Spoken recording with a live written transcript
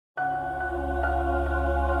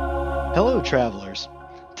Hello travelers!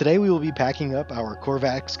 Today we will be packing up our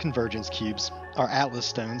Corvax Convergence Cubes, our Atlas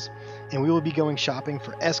Stones, and we will be going shopping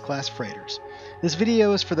for S-Class freighters. This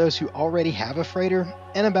video is for those who already have a freighter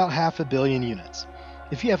and about 500 million units.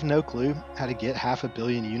 If you have no clue how to get 500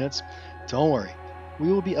 million units, don't worry.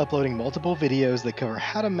 We will be uploading multiple videos that cover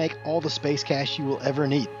how to make all the space cash you will ever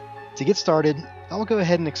need. To get started, I will go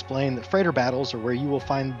ahead and explain that freighter battles are where you will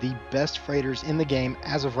find the best freighters in the game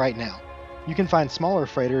as of right now. You can find smaller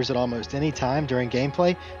freighters at almost any time during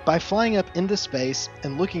gameplay by flying up into space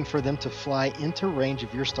and looking for them to fly into range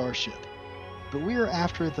of your starship. But we are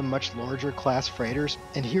after the much larger class freighters,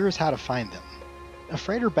 and here is how to find them. A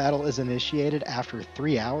freighter battle is initiated after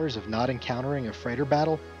 3 hours of not encountering a freighter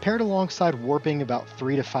battle, paired alongside warping about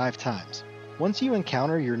 3 to 5 times. Once you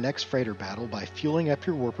encounter your next freighter battle by fueling up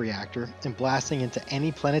your warp reactor and blasting into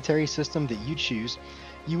any planetary system that you choose,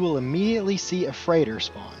 you will immediately see a freighter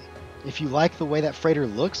spawn. If you like the way that freighter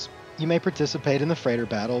looks, you may participate in the freighter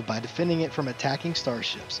battle by defending it from attacking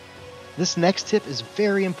starships. This next tip is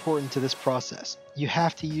very important to this process. You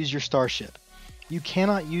have to use your starship. You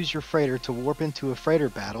cannot use your freighter to warp into a freighter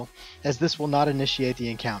battle, as this will not initiate the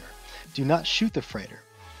encounter. Do not shoot the freighter.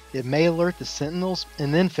 It may alert the sentinels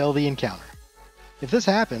and then fail the encounter. If this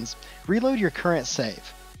happens, reload your current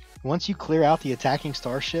save. Once you clear out the attacking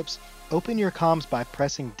starships, open your comms by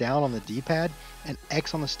pressing down on the D-pad and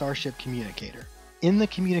X on the starship communicator. In the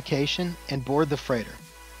communication and board the freighter.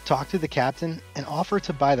 Talk to the captain and offer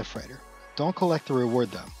to buy the freighter. Don't collect the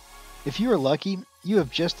reward though. If you are lucky, you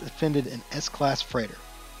have just defended an S-Class freighter.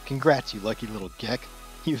 Congrats, you lucky little geck.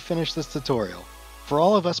 You've finished this tutorial. For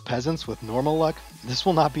all of us peasants with normal luck, this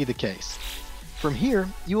will not be the case. From here,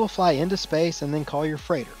 you will fly into space and then call your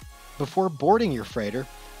freighter. Before boarding your freighter,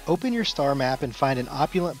 open your star map and find an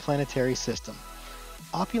opulent planetary system.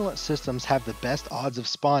 Opulent systems have the best odds of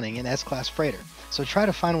spawning an S-Class freighter, so try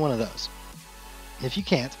to find one of those. If you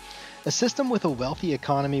can't, a system with a wealthy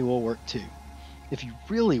economy will work too. If you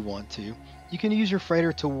really want to, you can use your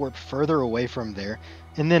freighter to warp further away from there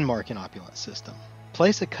and then mark an opulent system.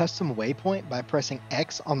 Place a custom waypoint by pressing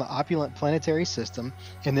X on the opulent planetary system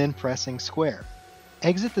and then pressing square.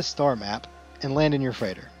 Exit the star map and land in your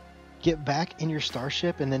freighter. Get back in your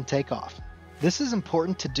starship and then take off. This is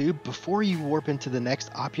important to do before you warp into the next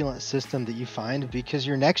opulent system that you find, because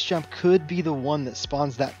your next jump could be the one that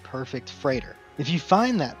spawns that perfect freighter. If you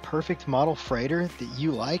find that perfect model freighter that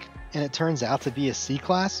you like and it turns out to be a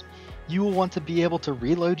C-Class, you will want to be able to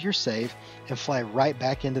reload your save and fly right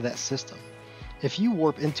back into that system. If you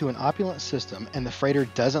warp into an opulent system and the freighter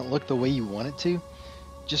doesn't look the way you want it to,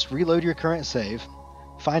 just reload your current save,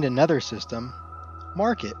 find another system,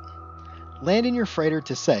 mark it, land in your freighter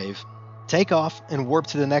to save, take off and warp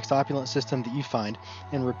to the next opulent system that you find,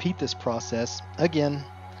 and repeat this process again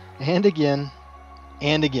and again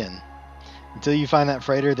and again until you find that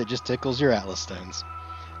freighter that just tickles your Atlas Stones.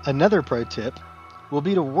 Another pro tip will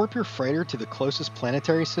be to warp your freighter to the closest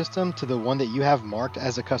planetary system to the one that you have marked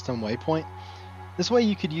as a custom waypoint. This way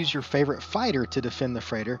you could use your favorite fighter to defend the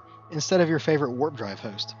freighter instead of your favorite warp drive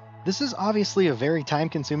host. This is obviously a very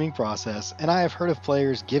time-consuming process, and I have heard of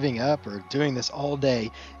players giving up or doing this all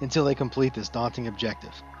day until they complete this daunting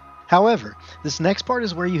objective. However, this next part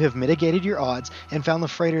is where you have mitigated your odds and found the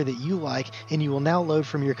freighter that you like, and you will now load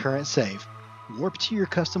from your current save. Warp to your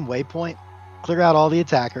custom waypoint, clear out all the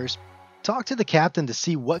attackers, talk to the captain to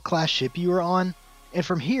see what class ship you are on, and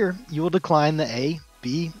from here you will decline the A,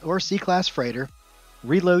 B, or C-Class freighter,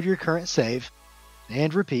 reload your current save,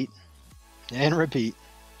 and repeat, and repeat,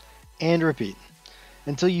 and repeat,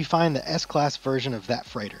 until you find the S-Class version of that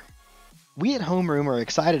freighter. We at HomeRoom are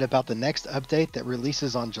excited about the next update that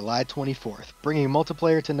releases on July 24th, bringing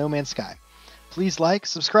multiplayer to No Man's Sky. Please like,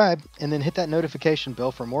 subscribe, and then hit that notification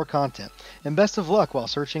bell for more content, and best of luck while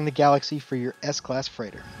searching the galaxy for your S-Class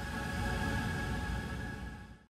freighter.